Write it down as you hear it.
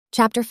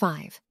Chapter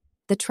 5.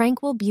 The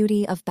Tranquil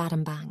Beauty of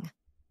Battambang.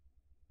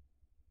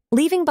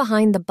 Leaving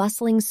behind the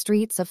bustling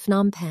streets of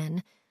Phnom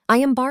Penh,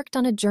 I embarked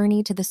on a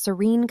journey to the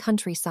serene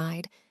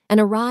countryside and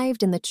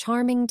arrived in the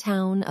charming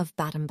town of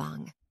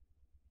Battambang.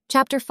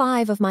 Chapter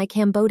 5 of my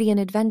Cambodian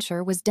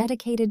adventure was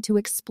dedicated to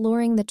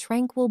exploring the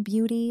tranquil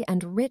beauty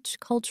and rich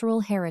cultural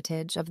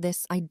heritage of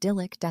this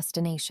idyllic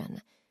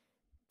destination.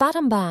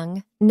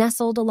 Battambang,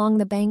 nestled along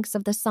the banks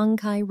of the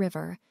Sangkae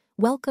River,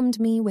 welcomed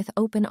me with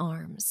open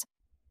arms.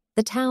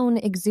 The town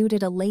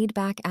exuded a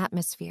laid-back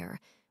atmosphere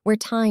where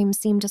time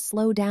seemed to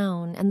slow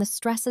down and the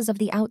stresses of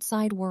the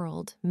outside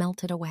world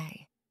melted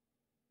away.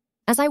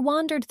 As I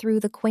wandered through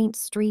the quaint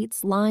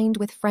streets lined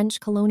with French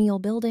colonial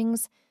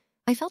buildings,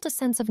 I felt a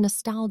sense of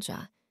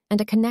nostalgia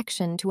and a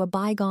connection to a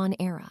bygone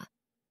era.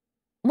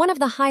 One of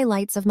the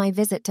highlights of my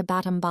visit to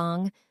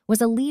Battambang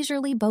was a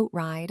leisurely boat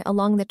ride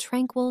along the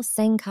tranquil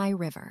Sangkae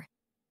River.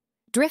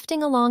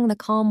 Drifting along the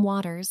calm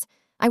waters,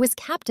 I was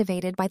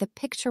captivated by the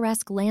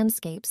picturesque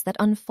landscapes that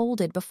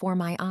unfolded before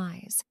my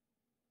eyes.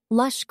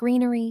 Lush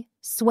greenery,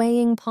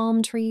 swaying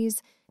palm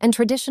trees, and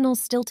traditional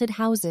stilted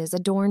houses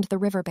adorned the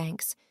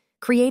riverbanks,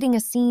 creating a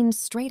scene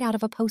straight out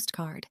of a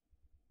postcard.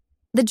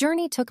 The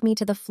journey took me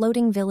to the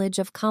floating village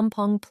of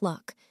Kampong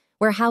Pluk,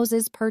 where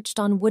houses perched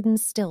on wooden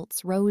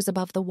stilts rose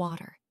above the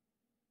water.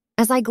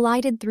 As I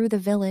glided through the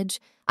village,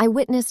 I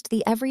witnessed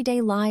the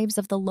everyday lives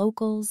of the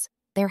locals,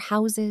 their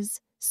houses,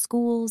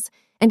 schools,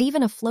 and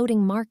even a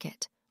floating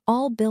market,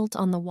 all built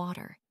on the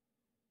water.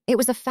 It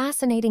was a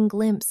fascinating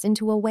glimpse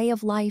into a way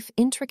of life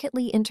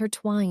intricately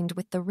intertwined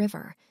with the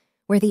river,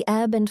 where the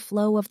ebb and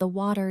flow of the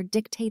water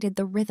dictated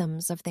the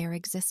rhythms of their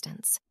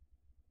existence.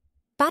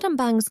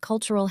 Battambang's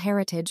cultural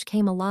heritage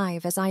came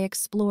alive as I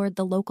explored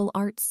the local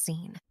arts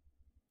scene.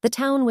 The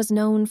town was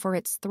known for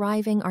its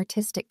thriving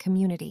artistic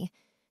community,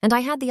 and I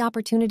had the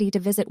opportunity to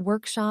visit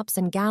workshops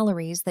and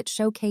galleries that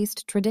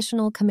showcased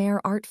traditional Khmer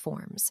art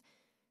forms.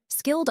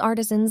 Skilled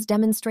artisans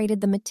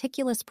demonstrated the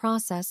meticulous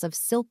process of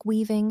silk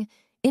weaving,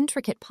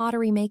 intricate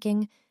pottery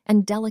making,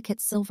 and delicate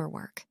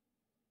silverwork.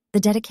 The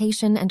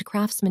dedication and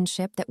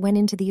craftsmanship that went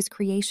into these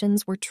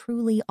creations were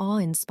truly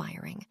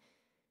awe-inspiring.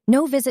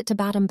 No visit to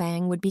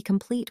Battambang would be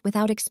complete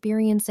without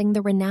experiencing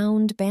the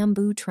renowned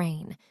bamboo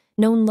train,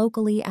 known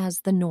locally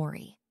as the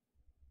nori.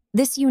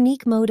 This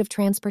unique mode of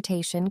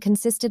transportation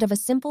consisted of a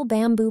simple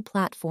bamboo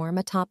platform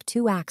atop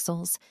two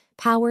axles,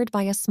 powered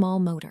by a small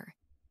motor.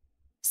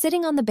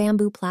 Sitting on the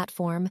bamboo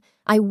platform,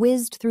 I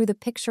whizzed through the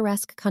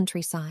picturesque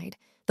countryside,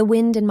 the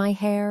wind in my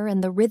hair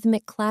and the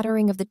rhythmic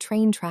clattering of the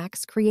train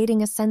tracks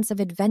creating a sense of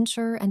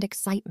adventure and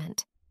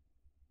excitement.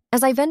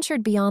 As I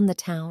ventured beyond the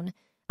town,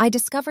 I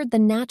discovered the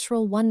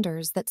natural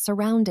wonders that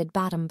surrounded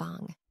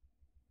Battambang.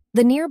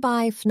 The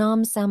nearby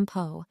Phnom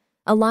Sampo,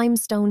 a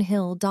limestone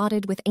hill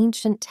dotted with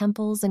ancient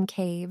temples and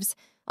caves,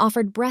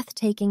 offered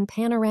breathtaking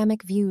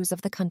panoramic views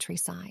of the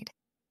countryside.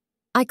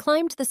 I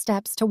climbed the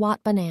steps to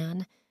Wat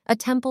Banan, a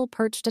temple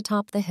perched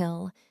atop the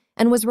hill,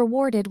 and was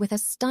rewarded with a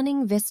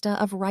stunning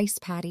vista of rice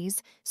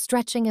paddies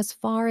stretching as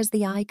far as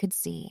the eye could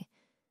see.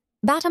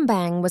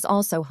 Battambang was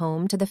also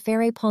home to the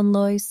Ferry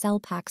Ponloi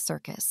Selpak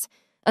Circus,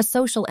 a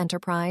social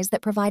enterprise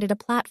that provided a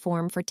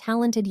platform for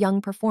talented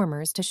young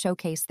performers to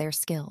showcase their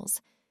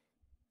skills.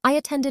 I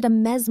attended a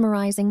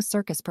mesmerizing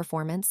circus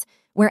performance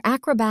where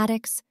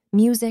acrobatics,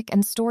 music,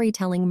 and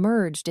storytelling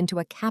merged into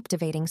a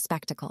captivating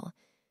spectacle.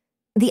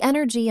 The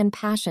energy and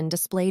passion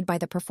displayed by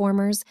the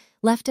performers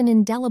left an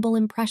indelible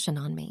impression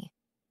on me.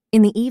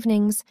 In the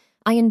evenings,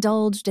 I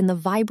indulged in the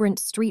vibrant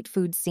street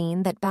food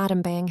scene that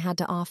Battambang had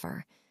to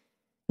offer.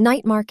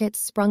 Night markets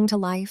sprung to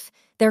life,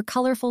 their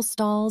colorful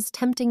stalls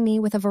tempting me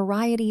with a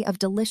variety of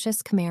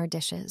delicious Khmer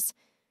dishes.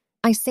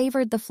 I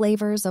savored the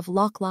flavors of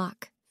lok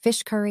lok,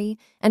 fish curry,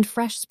 and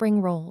fresh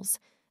spring rolls,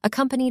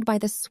 accompanied by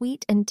the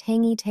sweet and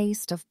tangy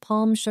taste of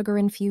palm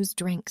sugar-infused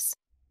drinks.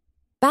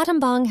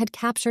 Battambang had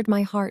captured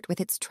my heart with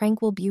its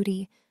tranquil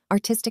beauty,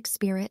 artistic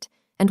spirit,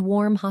 and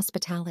warm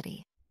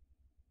hospitality.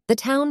 The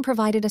town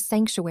provided a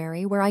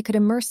sanctuary where I could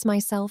immerse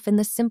myself in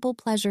the simple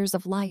pleasures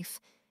of life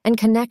and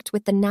connect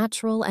with the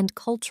natural and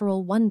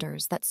cultural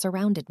wonders that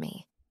surrounded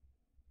me.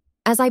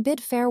 As I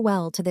bid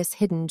farewell to this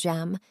hidden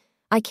gem,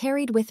 I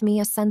carried with me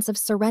a sense of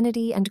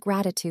serenity and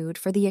gratitude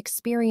for the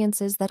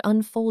experiences that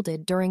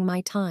unfolded during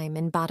my time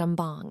in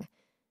Battambang.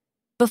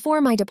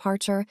 Before my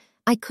departure,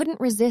 I couldn't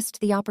resist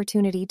the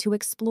opportunity to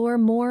explore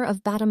more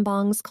of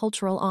Battambang's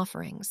cultural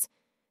offerings.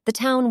 The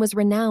town was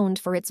renowned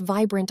for its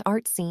vibrant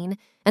art scene,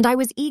 and I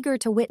was eager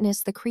to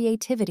witness the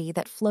creativity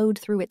that flowed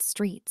through its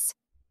streets.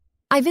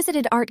 I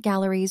visited art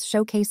galleries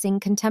showcasing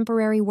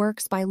contemporary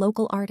works by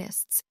local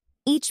artists,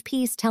 each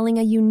piece telling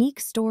a unique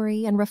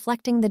story and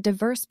reflecting the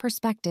diverse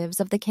perspectives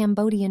of the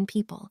Cambodian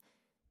people.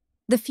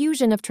 The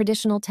fusion of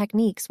traditional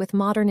techniques with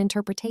modern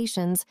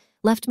interpretations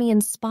left me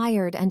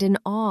inspired and in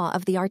awe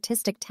of the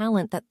artistic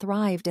talent that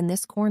thrived in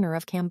this corner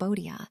of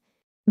Cambodia.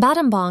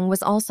 Battambang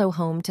was also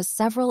home to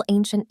several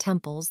ancient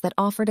temples that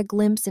offered a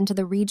glimpse into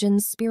the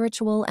region's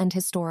spiritual and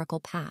historical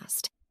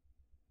past.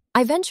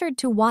 I ventured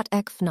to Wat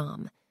Ek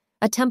Phnom,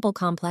 a temple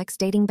complex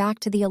dating back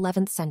to the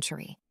 11th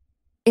century.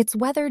 Its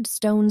weathered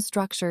stone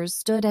structures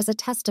stood as a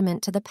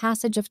testament to the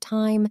passage of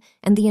time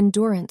and the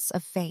endurance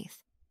of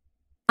faith.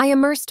 I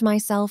immersed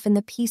myself in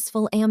the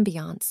peaceful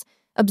ambiance,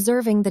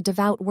 observing the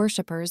devout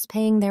worshippers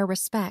paying their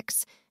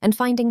respects and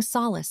finding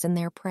solace in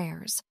their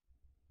prayers.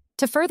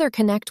 To further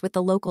connect with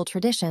the local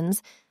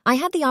traditions, I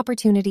had the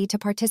opportunity to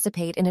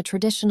participate in a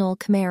traditional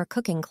Khmer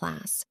cooking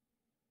class.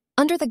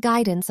 Under the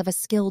guidance of a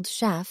skilled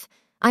chef,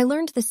 I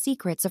learned the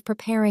secrets of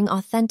preparing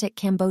authentic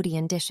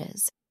Cambodian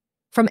dishes.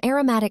 From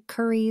aromatic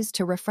curries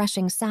to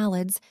refreshing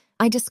salads,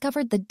 I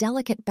discovered the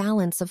delicate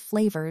balance of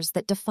flavors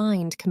that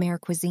defined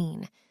Khmer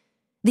cuisine.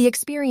 The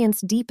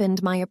experience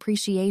deepened my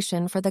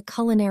appreciation for the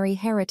culinary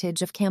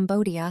heritage of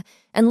Cambodia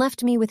and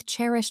left me with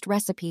cherished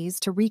recipes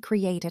to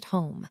recreate at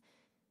home.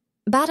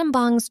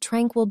 Battambang's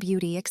tranquil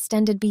beauty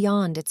extended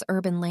beyond its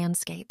urban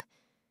landscape.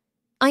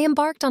 I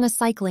embarked on a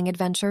cycling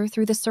adventure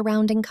through the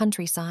surrounding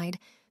countryside,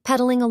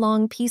 pedaling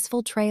along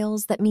peaceful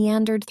trails that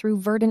meandered through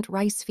verdant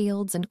rice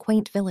fields and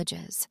quaint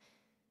villages.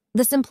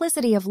 The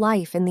simplicity of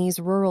life in these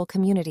rural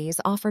communities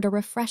offered a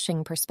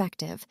refreshing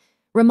perspective,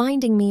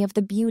 reminding me of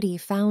the beauty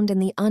found in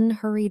the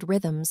unhurried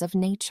rhythms of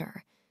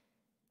nature.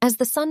 As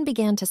the sun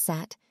began to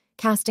set,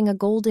 casting a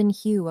golden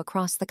hue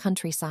across the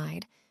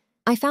countryside,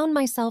 I found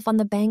myself on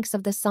the banks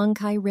of the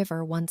Sangkae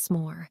River once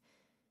more.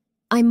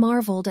 I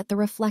marveled at the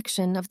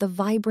reflection of the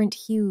vibrant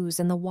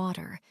hues in the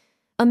water,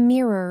 a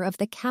mirror of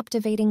the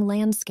captivating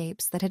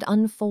landscapes that had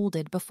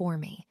unfolded before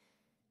me.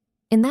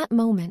 In that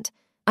moment,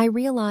 I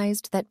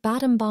realized that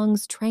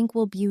Battambang's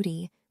tranquil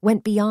beauty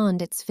went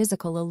beyond its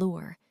physical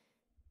allure.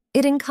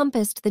 It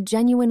encompassed the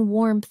genuine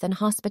warmth and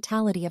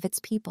hospitality of its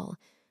people,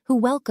 who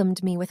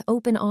welcomed me with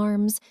open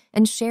arms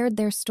and shared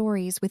their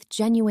stories with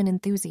genuine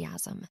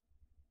enthusiasm.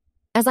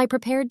 As I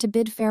prepared to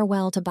bid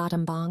farewell to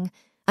Battambang,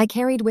 I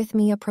carried with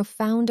me a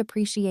profound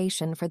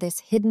appreciation for this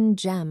hidden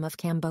gem of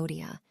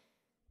Cambodia.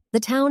 The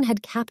town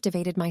had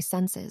captivated my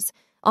senses,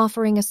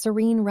 offering a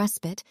serene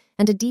respite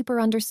and a deeper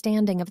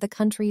understanding of the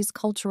country's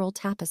cultural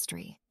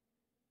tapestry.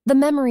 The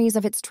memories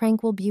of its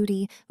tranquil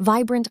beauty,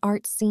 vibrant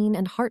art scene,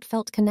 and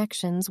heartfelt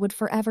connections would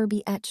forever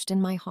be etched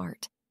in my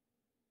heart.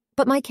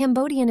 But my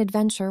Cambodian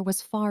adventure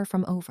was far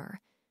from over.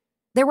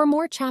 There were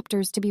more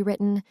chapters to be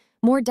written,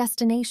 more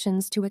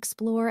destinations to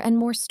explore, and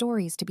more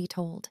stories to be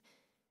told.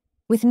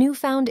 With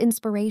newfound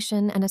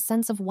inspiration and a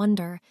sense of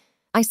wonder,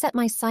 I set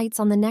my sights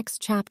on the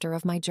next chapter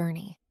of my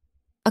journey.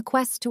 A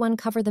quest to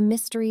uncover the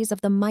mysteries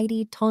of the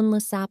mighty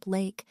Tonle Sap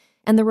Lake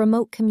and the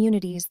remote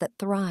communities that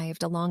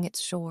thrived along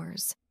its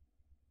shores.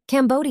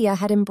 Cambodia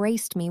had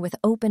embraced me with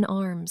open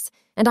arms,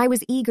 and I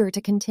was eager to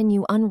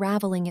continue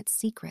unraveling its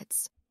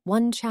secrets,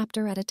 one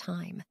chapter at a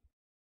time.